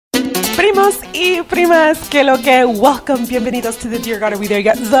Primos y Primas, que lo que, welcome, bienvenidos to the Dear God Are We There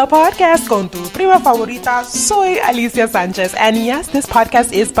Yet, the podcast con tu prima favorita. Soy Alicia Sanchez, and yes, this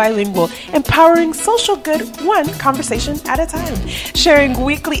podcast is bilingual, empowering social good one conversation at a time, sharing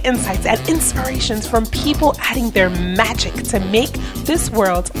weekly insights and inspirations from people adding their magic to make this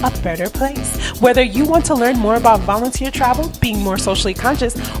world a better place. Whether you want to learn more about volunteer travel, being more socially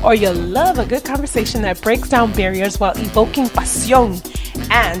conscious, or you love a good conversation that breaks down barriers while evoking pasión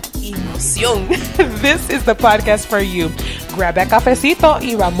and emoción, this is the podcast for you. Grab a cafecito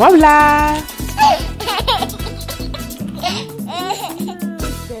y vamos a hablar.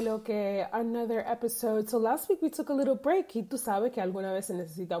 De lo que, another episode. So last week we took a little break. Y tú sabes que alguna vez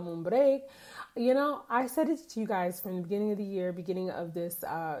necesitamos un break. You know, I said it to you guys from the beginning of the year, beginning of this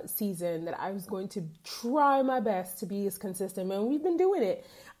season, that I was going to try my best to be as consistent, and we've been doing it.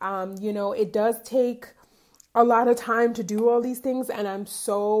 You know, it does take a lot of time to do all these things, and I'm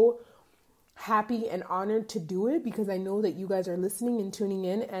so happy and honored to do it because I know that you guys are listening and tuning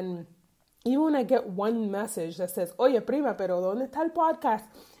in. And even when I get one message that says, "Oye, prima, pero ¿dónde está el podcast?"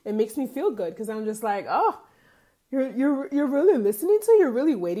 It makes me feel good because I'm just like, oh, you're really listening to it? You're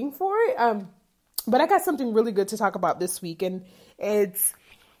really waiting for it? But I got something really good to talk about this week, and it's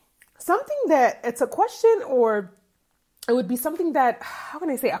something that, it's a question, or it would be something that, how can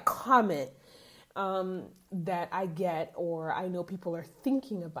I say, a comment that I get, or I know people are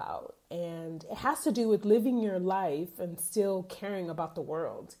thinking about, and it has to do with living your life and still caring about the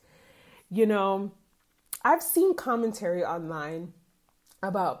world. You know, I've seen commentary online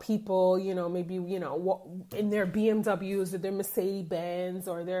about people, you know, maybe, you know, in their BMWs or their Mercedes-Benz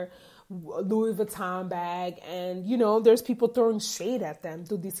or their Louis Vuitton bag, and, you know, there's people throwing shade at them,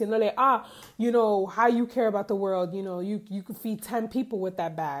 diciéndole, you know, how you care about the world, you know, you could feed 10 people with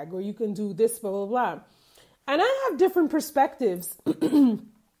that bag, or you can do this, blah, blah, blah. And I have different perspectives.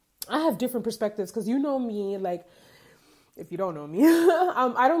 I have different perspectives because you know me, like, if you don't know me,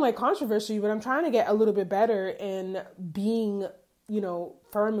 I don't like controversy, but I'm trying to get a little bit better in being, you know,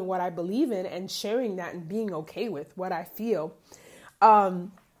 firm in what I believe in and sharing that and being okay with what I feel.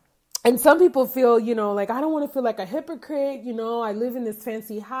 And some people feel, you know, like, I don't want to feel like a hypocrite. You know, I live in this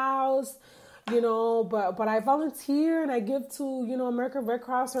fancy house, you know, but I volunteer and I give to, you know, American Red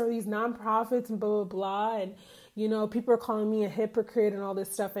Cross or these nonprofits and blah, blah, blah. And, you know, people are calling me a hypocrite and all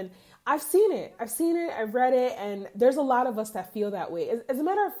this stuff. And I've seen it. I've read it. And there's a lot of us that feel that way. As a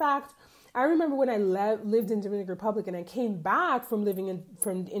matter of fact, I remember when I lived in Dominican Republic and I came back from living in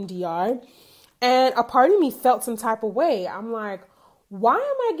DR, and a part of me felt some type of way. I'm like, why am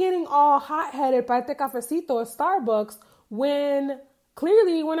I getting all hot-headed by the cafecito at Starbucks when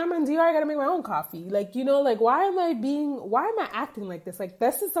clearly when I'm in DR, I got to make my own coffee? Like, you know, like, why am I acting like this? Like,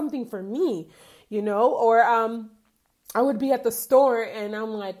 this is something for me, you know? Or I would be at the store and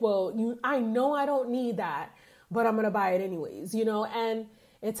I'm like, well, I know I don't need that, but I'm going to buy it anyways, you know? And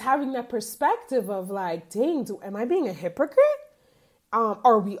it's having that perspective of like, dang, am I being a hypocrite?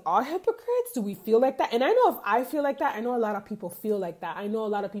 Are we all hypocrites? Do we feel like that? And I know if I feel like that, I know a lot of people feel like that. I know a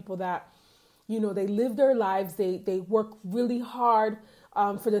lot of people that, you know, they live their lives. They work really hard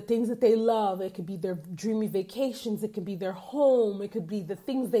for the things that they love. It could be their dreamy vacations. It could be their home. It could be the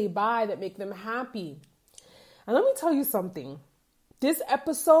things they buy that make them happy. And let me tell you something. This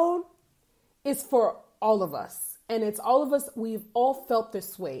episode is for all of us. And it's all of us. We've all felt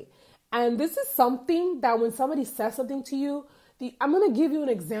this way. And this is something that when somebody says something to you, I'm going to give you an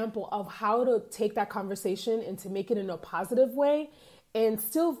example of how to take that conversation and to make it in a positive way and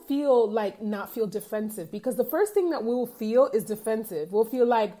still feel like not feel defensive. Because the first thing that we will feel is defensive. We'll feel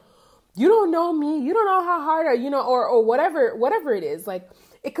like, you don't know me. You don't know how hard, you know, or whatever it is. Like,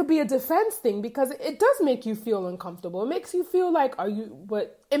 it could be a defense thing because it does make you feel uncomfortable. It makes you feel like,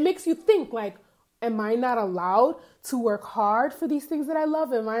 but it makes you think like, am I not allowed to work hard for these things that I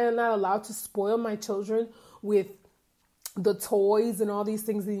love? Am I not allowed to spoil my children with the toys and all these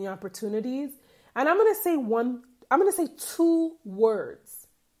things and the opportunities? And I'm going to say two words.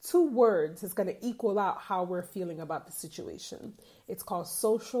 Two words is going to equal out how we're feeling about the situation. It's called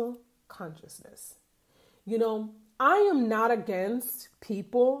social consciousness. You know, I am not against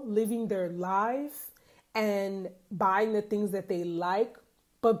people living their life and buying the things that they like,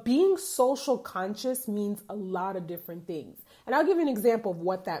 but being social conscious means a lot of different things. And I'll give you an example of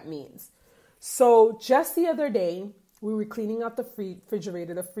what that means. So just the other day, we were cleaning out the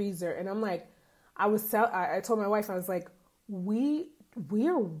refrigerator, the freezer, and I'm like, I told my wife, I was like, we've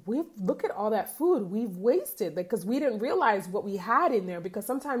look at all that food we've wasted, like, because we didn't realize what we had in there. Because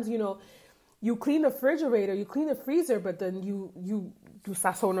sometimes, you know, you clean the refrigerator, you clean the freezer, but then you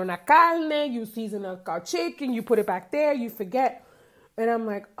sazon una carne, you season a chicken, you put it back there, you forget. And I'm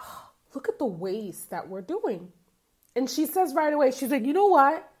like, oh, look at the waste that we're doing. And she says right away, she's like, you know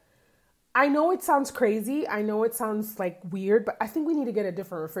what? I know it sounds crazy. I know it sounds like weird, but I think we need to get a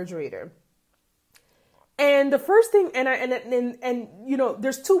different refrigerator. And the first thing, and you know,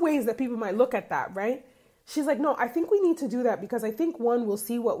 there's two ways that people might look at that, right? She's like, no, I think we need to do that because I think one, we'll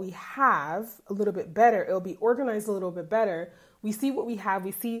see what we have a little bit better. It'll be organized a little bit better. We see what we have.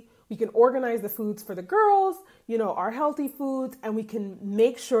 We can organize the foods for the girls, you know, our healthy foods, and we can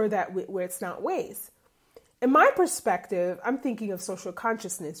make sure that it's not waste. In my perspective, I'm thinking of social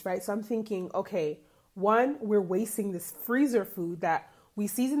consciousness, right? So I'm thinking, okay, one, we're wasting this freezer food that we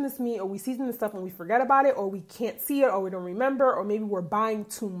season this meat or we season this stuff and we forget about it, or we can't see it, or we don't remember, or maybe we're buying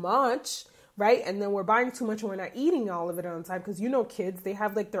too much, right? And then we're buying too much and we're not eating all of it on time because, you know, kids, they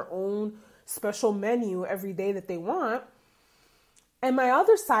have like their own special menu every day that they want. And my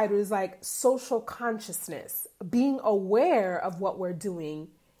other side was like social consciousness, being aware of what we're doing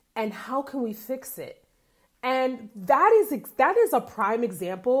and how can we fix it. And that is a prime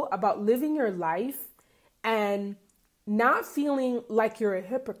example about living your life and not feeling like you're a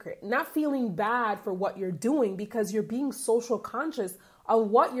hypocrite, not feeling bad for what you're doing because you're being social conscious of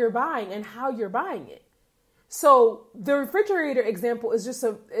what you're buying and how you're buying it. So the refrigerator example is just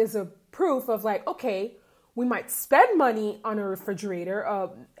a proof of like, okay, we might spend money on a refrigerator.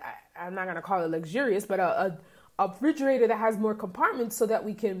 I'm not going to call it luxurious, but a refrigerator that has more compartments so that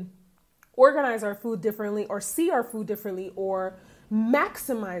we can organize our food differently or see our food differently or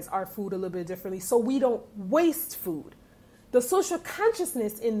maximize our food a little bit differently so we don't waste food. The social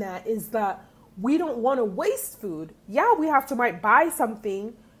consciousness in that is that we don't want to waste food. Yeah, we have to might buy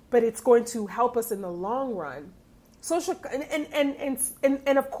something, but it's going to help us in the long run. Social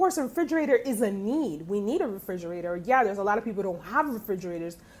and of course, a refrigerator is a need. We need a refrigerator. Yeah, there's a lot of people who don't have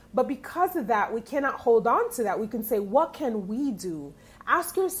refrigerators, but because of that, we cannot hold on to that. We can say, what can we do?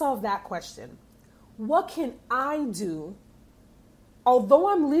 Ask yourself that question. What can I do? Although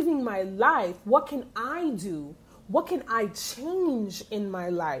I'm living my life, what can I do? What can I change in my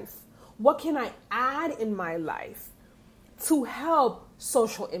life? What can I add in my life to help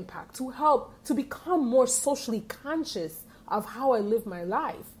social impact, to help to become more socially conscious of how I live my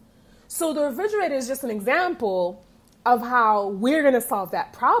life? So the refrigerator is just an example of how we're going to solve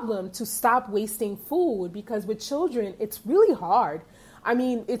that problem to stop wasting food, because with children, it's really hard. I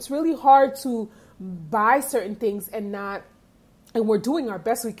mean, it's really hard to buy certain things and we're doing our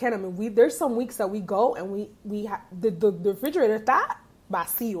best we can. I mean, there's some weeks that we go and we have the refrigerator está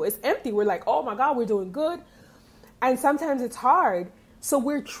vacío, it's empty. We're like, oh my God, we're doing good. And sometimes it's hard. So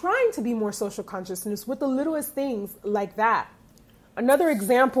we're trying to be more social consciousness with the littlest things like that. Another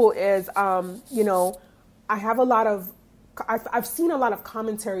example is, you know, I've seen a lot of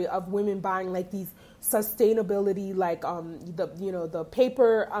commentary of women buying like these sustainability, like the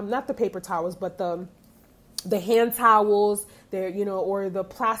paper, not the paper towels, but the hand towels. They're, you know, or the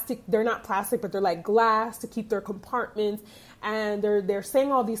plastic. They're not plastic, but they're like glass to keep their compartments. And they're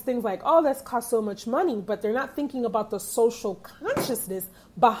saying all these things like, oh, that's cost so much money, but they're not thinking about the social consciousness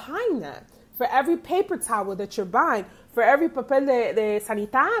behind that. For every paper towel that you're buying, for every papel de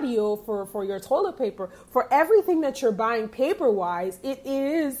sanitario, for your toilet paper, for everything that you're buying paper-wise, it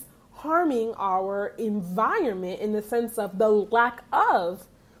is harming our environment in the sense of the lack of,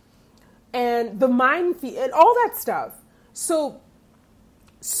 and the mind feed, and all that stuff. So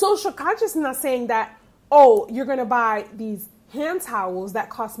social consciousness is not saying that, oh, you're going to buy these hand towels that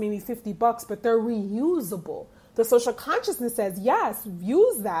cost maybe $50, but they're reusable. The social consciousness says, yes,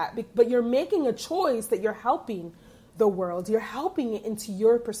 use that, but you're making a choice that you're helping the world. You're helping it into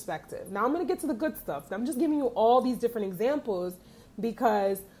your perspective. Now I'm going to get to the good stuff. I'm just giving you all these different examples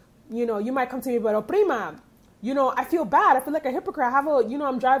because, you know, you might come to me, but, oh, prima, you know, I feel bad. I feel like a hypocrite.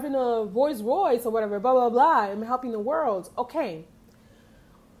 I'm driving a Rolls Royce or whatever, blah, blah, blah. I'm helping the world. Okay.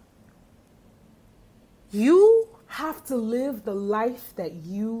 You have to live the life that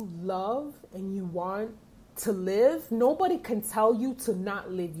you love and you want to live. Nobody can tell you to not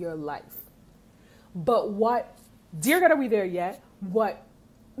live your life. But what, dear God, are we there yet? What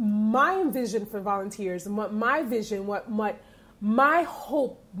my vision for volunteers, what my vision, what my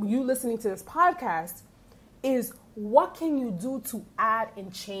hope, you listening to this podcast, is what can you do to add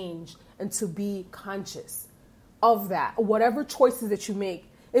and change and to be conscious of that, whatever choices that you make.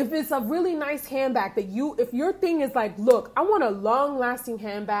 If it's a really nice handbag if your thing is like, look, I want a long lasting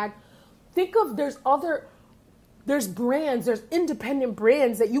handbag, think of, there's brands, there's independent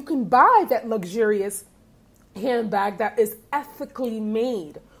brands that you can buy that luxurious handbag that is ethically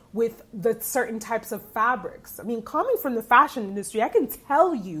made with the certain types of fabrics. I mean, coming from the fashion industry, I can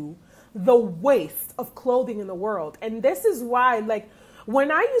tell you the waste of clothing in the world. And this is why, like,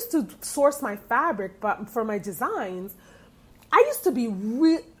 When I used to source my fabric but for my designs, I used to be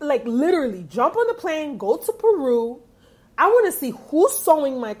literally jump on the plane, go to Peru. I want to see who's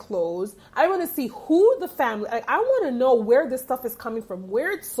sewing my clothes. I want to see who the family, I want to know where this stuff is coming from,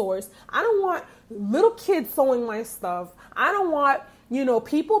 where it's sourced. I don't want little kids sewing my stuff. I don't want,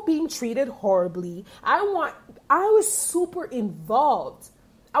 people being treated horribly. I was super involved.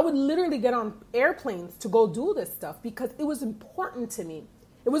 I would literally get on airplanes to go do this stuff because it was important to me.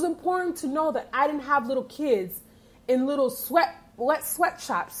 It was important to know that I didn't have little kids in little wet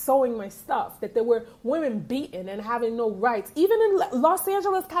sweatshops sewing my stuff, that there were women beaten and having no rights. Even in Los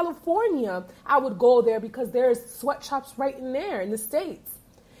Angeles, California, I would go there because there's sweatshops right in there in the States.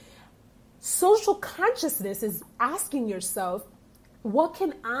 Social consciousness is asking yourself, what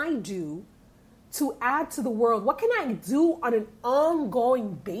can I do to add to the world? What can I do on an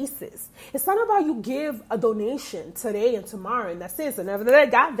ongoing basis? It's not about you give a donation today and tomorrow and that's it. So never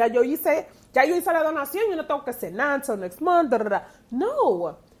ya yo hice la donación, yo no tengo que hacer nada until next month.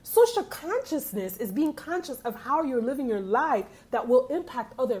 No. Social consciousness is being conscious of how you're living your life that will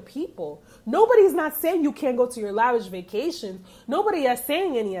impact other people. Nobody's not saying you can't go to your lavish vacations. Nobody is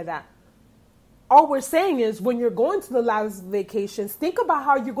saying any of that. All we're saying is when you're going to the lavish vacations, think about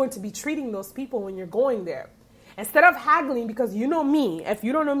how you're going to be treating those people when you're going there. Instead of haggling, because you know me, if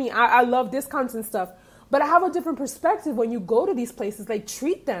you don't know me, I love discounts and stuff, but I have a different perspective when you go to these places. Like,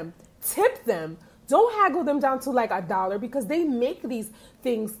 treat them, tip them. Don't haggle them down to like $1 because they make these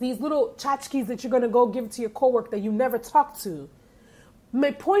things, these little tchotchkes that you're going to go give to your coworker that you never talk to.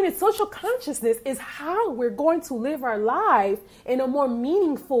 My point is, social consciousness is how we're going to live our life in a more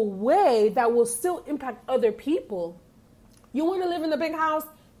meaningful way that will still impact other people. You want to live in a big house?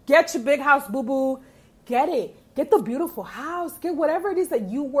 Get your big house, boo-boo. Get it. Get the beautiful house. Get whatever it is that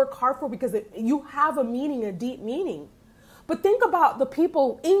you work hard for because you have a meaning, a deep meaning. But think about the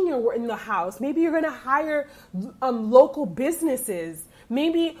people in the house. Maybe you're going to hire local businesses.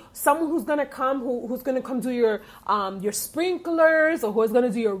 Maybe someone who's going to come do your sprinklers or who's going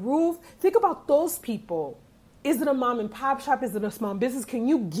to do your roof. Think about those people. Is it a mom and pop shop? Is it a small business? Can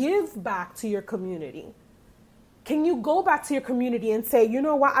you give back to your community? Can you go back to your community and say, you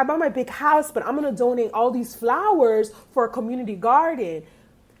know what, I bought my big house, but I'm going to donate all these flowers for a community garden?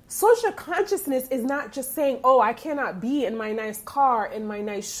 Social consciousness is not just saying, oh, I cannot be in my nice car, in my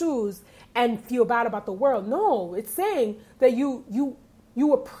nice shoes, and feel bad about the world. No, it's saying that you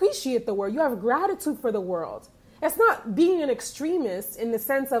appreciate the world. You have gratitude for the world. It's not being an extremist in the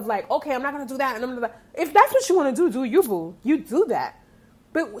sense of like, okay, I'm not going to do that. And I'm going to do that. If that's what you want to do you, boo. You do that.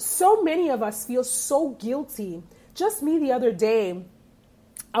 But so many of us feel so guilty. Just me the other day,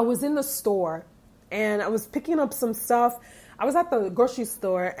 I was in the store and I was picking up some stuff. I was at the grocery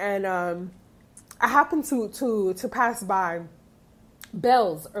store and I happened to pass by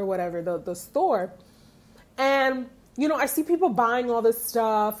Bell's or whatever, the store. And I see people buying all this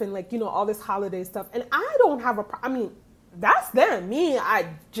stuff and all this holiday stuff. And I don't have that's them. Me,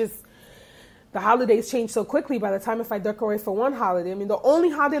 the holidays change so quickly by the time if I decorate for one holiday. The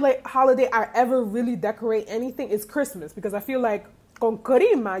only holiday I ever really decorate anything is Christmas because I feel like con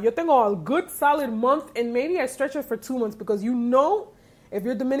Karima, yo tengo a good solid month and maybe I stretch it for 2 months because if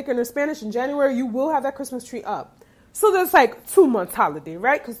you're Dominican or Spanish in January, you will have that Christmas tree up. So there's like 2 months holiday,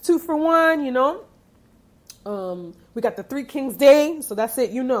 right? Because 2 for 1, we got the 3 Kings Day, so that's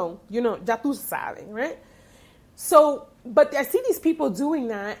it, ya tú sabes, right? So, but I see these people doing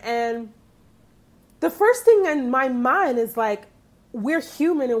that, and the first thing in my mind is like, we're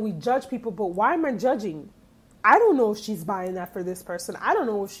human and we judge people, but why am I judging? I don't know if she's buying that for this person. I don't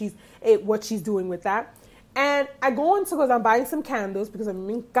know if what she's doing with that. And I go into because I'm buying some candles because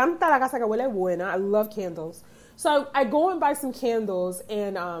me encanta la casa que huele buena. I love candles. So I go and buy some candles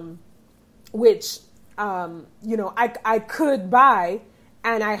and which I could buy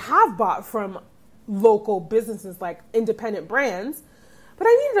and I have bought from local businesses like independent brands. But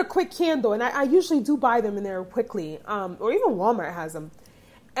I needed a quick candle, and I usually do buy them in there quickly, or even Walmart has them.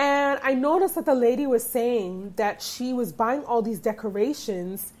 And I noticed that the lady was saying that she was buying all these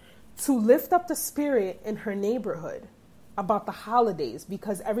decorations to lift up the spirit in her neighborhood about the holidays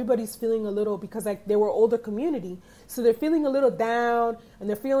because everybody's feeling a little, because they were older community, so they're feeling a little down, and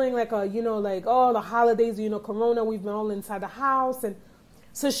they're feeling like oh, the holidays, Corona, we've been all inside the house, and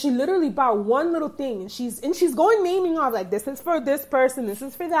so she literally bought one little thing, and she's going naming off like, this is for this person, this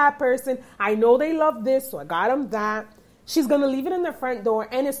is for that person. I know they love this, so I got them that. She's gonna leave it in their front door,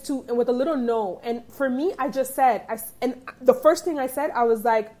 and and with a little note. And for me, I just said, and the first thing I said, I was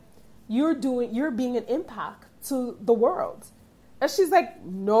like, you're being an impact to the world. And she's like,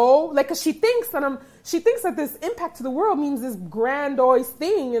 no, 'cause she thinks that she thinks that this impact to the world means this grandiose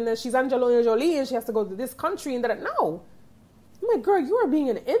thing and that she's Angelina Jolie and she has to go to this country and that. No. I'm like, girl, you are being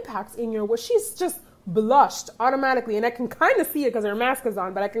an impact in your world. She's just blushed automatically. And I can kind of see it because her mask is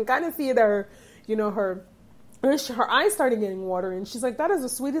on, but I can kind of see that her, her eyes started getting watery. And she's like, that is the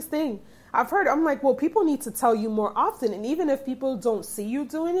sweetest thing I've heard. I'm like, well, people need to tell you more often. And even if people don't see you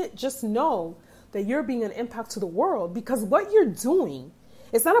doing it, just know that you're being an impact to the world, because what you're doing,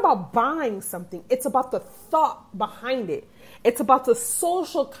 it's not about buying something. It's about the thought behind it. It's about the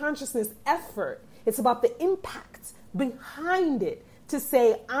social consciousness effort. It's about the impact behind it to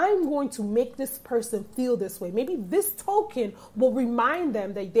say, I'm going to make this person feel this way. Maybe this token will remind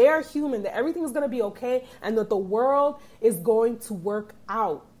them that they are human, that everything is going to be okay, and that the world is going to work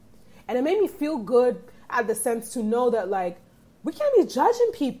out. And it made me feel good at the sense to know that, like, we can't be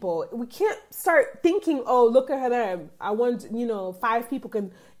judging people. We can't start thinking, oh, look at them. I want, 5 people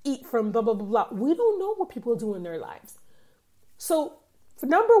can eat from blah, blah, blah, blah. We don't know what people do in their lives. So for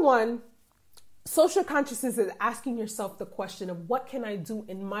number one, social consciousness is asking yourself the question of, what can I do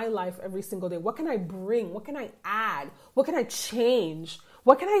in my life every single day? What can I bring? What can I add? What can I change?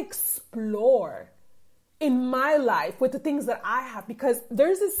 What can I explore in my life with the things that I have? Because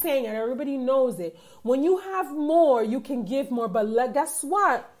there's this saying, and everybody knows it, when you have more, you can give more. But guess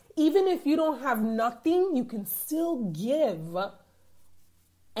what? Even if you don't have nothing, you can still give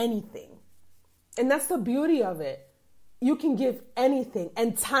anything. And that's the beauty of it. You can give anything.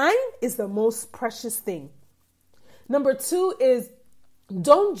 And time is the most precious thing. Number 2 is,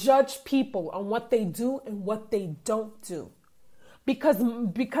 don't judge people on what they do and what they don't do. Because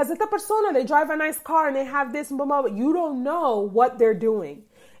esta persona, they drive a nice car and they have this and blah, blah, blah. You don't know what they're doing.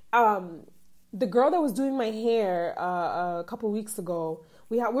 The girl that was doing my hair a couple weeks ago,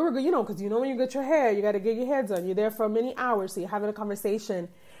 we were good, because when you get your hair, you got to get your hair done. You're there for many hours, so you're having a conversation.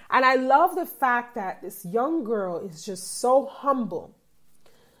 And I love the fact that this young girl is just so humble.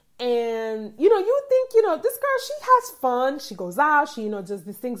 And, you think, this girl, she has fun. She goes out, she, does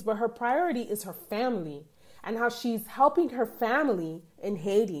these things, but her priority is her family. And how she's helping her family in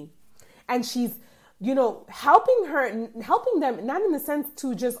Haiti. And she's, helping them, not in the sense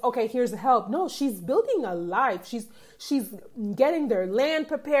to just, okay, here's the help. No, she's building a life. She's getting their land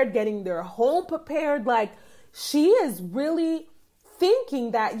prepared, getting their home prepared. Like, she is really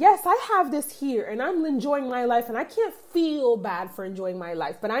thinking that, yes, I have this here and I'm enjoying my life and I can't feel bad for enjoying my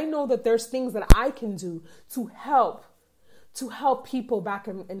life. But I know that there's things that I can do to help people back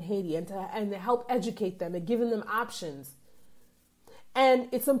in Haiti and to help educate them and giving them options. And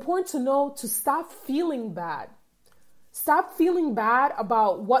it's important to know to stop feeling bad. Stop feeling bad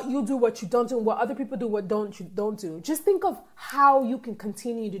about what you do, what you don't do, what other people do, what you don't do. Just think of how you can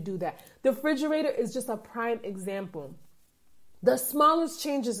continue to do that. The refrigerator is just a prime example. The smallest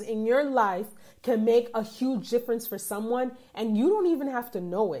changes in your life can make a huge difference for someone, and you don't even have to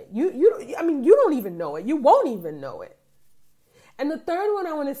know it. You don't even know it. You won't even know it. And the third one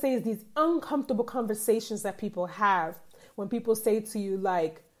I want to say is these uncomfortable conversations that people have when people say to you,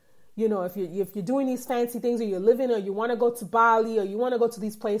 like, if you're doing these fancy things, or you're living, or you want to go to Bali, or you want to go to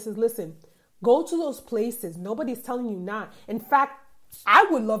these places, listen, go to those places. Nobody's telling you not. In fact, I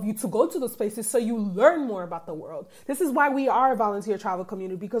would love you to go to those places so you learn more about the world. This is why we are a volunteer travel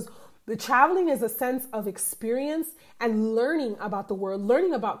community, because the traveling is a sense of experience and learning about the world,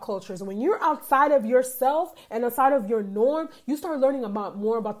 learning about cultures. And when you're outside of yourself and outside of your norm, you start learning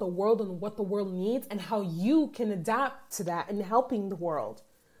more about the world and what the world needs and how you can adapt to that in helping the world.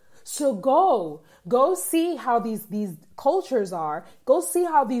 So go see how these cultures are. Go see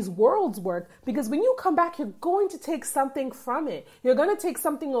how these worlds work, because when you come back, you're going to take something from it. You're going to take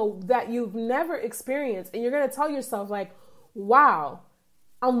something that you've never experienced, and you're going to tell yourself, like, wow,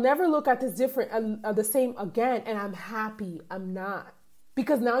 I'll never look at this different, the same again. And I'm happy I'm not,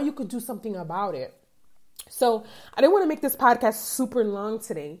 because now you could do something about it. So I didn't want to make this podcast super long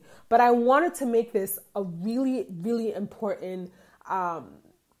today, but I wanted to make this a really, really important,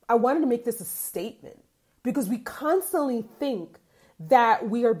 I wanted to make this a statement, because we constantly think that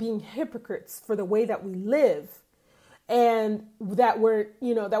we are being hypocrites for the way that we live, and that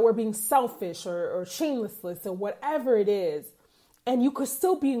we're being selfish or shameless or whatever it is. And you could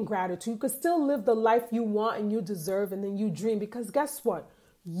still be in gratitude. You could still live the life you want and you deserve, and then you dream, because guess what?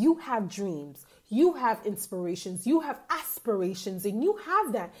 You have dreams, you have inspirations, you have aspirations, and you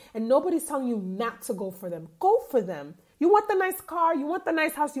have that. And nobody's telling you not to go for them. Go for them. You want the nice car, you want the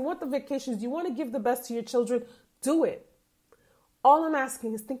nice house, you want the vacations, you want to give the best to your children, do it. All I'm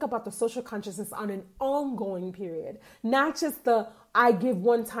asking is think about the social consciousness on an ongoing period, not just the I give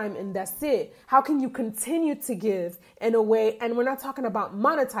one time and that's it. How can you continue to give in a way, and we're not talking about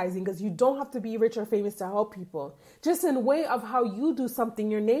monetizing because you don't have to be rich or famous to help people. Just in a way of how you do something,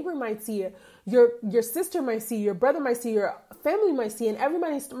 your neighbor might see it, your sister might see, your brother might see, your family might see, and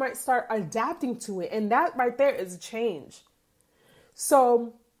everybody might start adapting to it. And that right there is a change.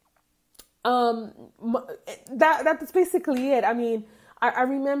 So that's basically it. I mean, I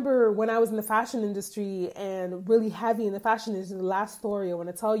remember when I was in the fashion industry and really heavy in the fashion industry, the last story I want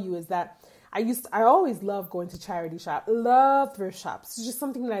to tell you is that I always loved going to charity shop, love thrift shops. It's just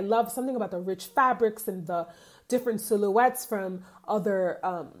something that I love, something about the rich fabrics and the different silhouettes from other,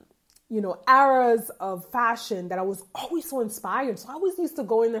 eras of fashion that I was always so inspired. So I always used to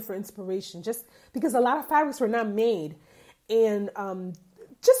go in there for inspiration just because a lot of fabrics were not made and,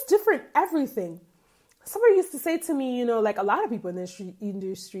 just different everything. Somebody used to say to me, like a lot of people in the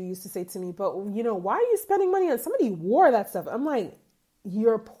industry used to say to me, but why are you spending money on somebody wore that stuff? I'm like,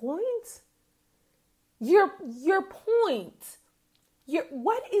 your point? Your point.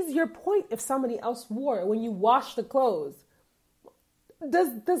 What is your point if somebody else wore it when you wash the clothes?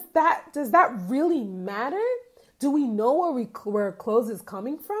 Does that really matter? Do we know where clothes is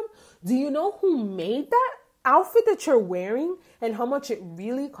coming from? Do you know who made that outfit that you're wearing and how much it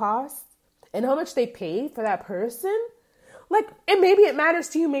really costs and how much they paid for that person? Like, and maybe it matters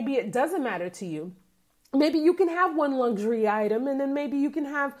to you, maybe it doesn't matter to you. Maybe you can have one luxury item and then maybe you can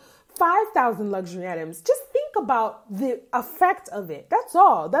have 5,000 luxury items. Just think about the effect of it. That's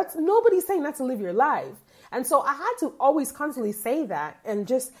all. That's nobody's saying not to live your life. And so I had to always constantly say that and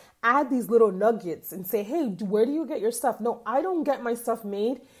just add these little nuggets and say, hey, where do you get your stuff? No, I don't get my stuff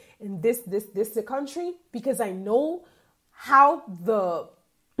made in this country because I know how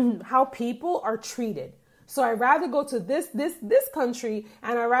people are treated. So I'd rather go to this country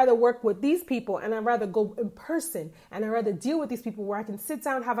and I'd rather work with these people and I'd rather go in person and I'd rather deal with these people where I can sit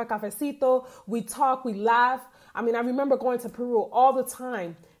down, have a cafecito, we talk, we laugh. I mean, I remember going to Peru all the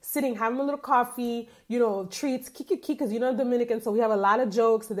time, sitting, having a little coffee, treats, kiki, because Dominicans, so we have a lot of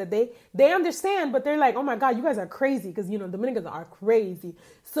jokes so that they understand, but they're like, oh my God, you guys are crazy because, Dominicans are crazy.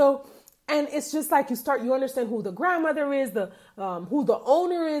 So, and it's just like you understand who the grandmother is, who the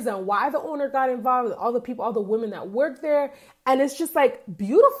owner is and why the owner got involved, all the people, all the women that work there. And it's just like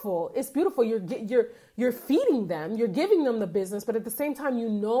beautiful. It's beautiful. You're feeding them, you're giving them the business, but at the same time,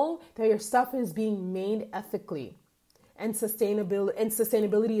 that your stuff is being made ethically. And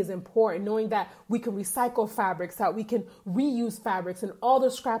sustainability is important, knowing that we can recycle fabrics, that we can reuse fabrics, and all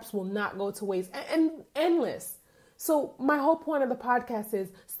the scraps will not go to waste, and endless. So my whole point of the podcast is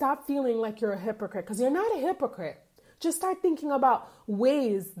stop feeling like you're a hypocrite, because you're not a hypocrite. Just start thinking about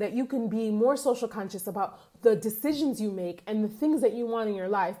ways that you can be more social conscious about the decisions you make and the things that you want in your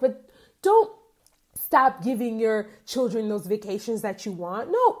life. But don't stop giving your children those vacations that you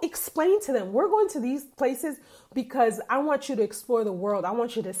want. No, explain to them, we're going to these places because I want you to explore the world. I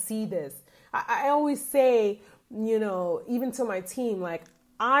want you to see this. I always say, even to my team, like,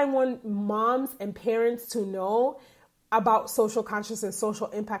 I want moms and parents to know about social consciousness and social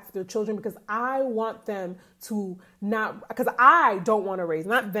impact for their children, because I want them to because I don't want to raise,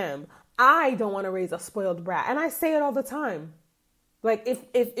 not them, I don't want to raise a spoiled brat. And I say it all the time. Like,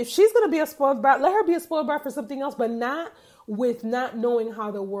 if she's going to be a spoiled brat, let her be a spoiled brat for something else, but not with not knowing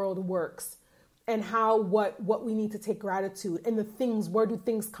how the world works and what we need to take gratitude and the things, where do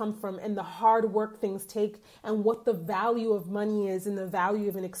things come from and the hard work things take and what the value of money is and the value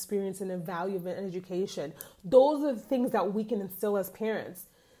of an experience and the value of an education. Those are the things that we can instill as parents.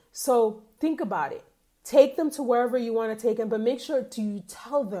 So think about it. Take them to wherever you want to take them, but make sure to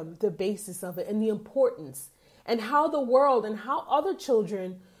tell them the basis of it and the importance. And how the world and how other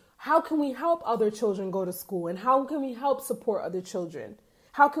children, how can we help other children go to school? And how can we help support other children?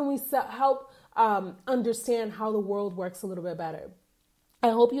 How can we help understand how the world works a little bit better? I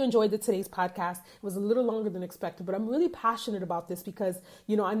hope you enjoyed today's podcast. It was a little longer than expected, but I'm really passionate about this because,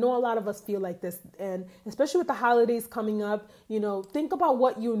 I know a lot of us feel like this. And especially with the holidays coming up, think about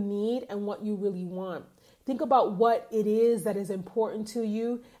what you need and what you really want. Think about what it is that is important to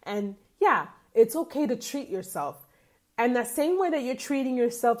you. And it's okay to treat yourself. And the same way that you're treating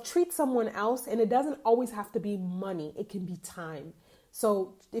yourself, treat someone else. And it doesn't always have to be money. It can be time.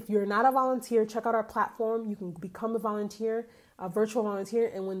 So if you're not a volunteer, check out our platform. You can become a volunteer, a virtual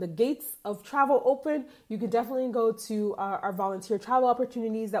volunteer. And when the gates of travel open, you can definitely go to our volunteer travel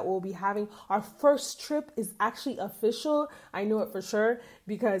opportunities that we'll be having. Our first trip is actually official. I know it for sure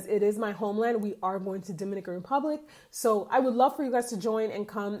because it is my homeland. We are going to Dominican Republic. So I would love for you guys to join and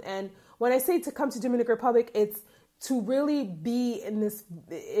come. And when I say to come to Dominican Republic, it's to really be in this,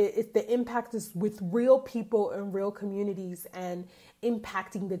 the impact is with real people and real communities and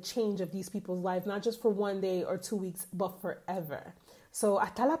impacting the change of these people's lives, not just for one day or 2 weeks, but forever. So,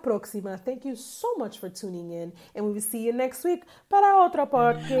 hasta la próxima. Thank you so much for tuning in. And we will see you next week para otro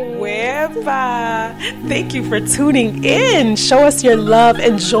podcast. Hueva! Thank you for tuning in. Show us your love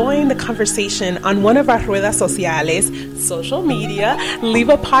and join the conversation on one of our redes sociales, social media. Leave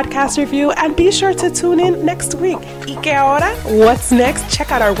a podcast review and be sure to tune in next week. ¿Y qué ahora? What's next?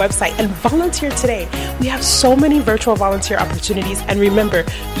 Check out our website and volunteer today. We have so many virtual volunteer opportunities. And remember,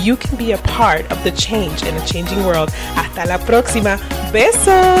 you can be a part of the change in a changing world. Hasta la próxima.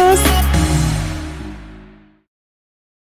 Besos!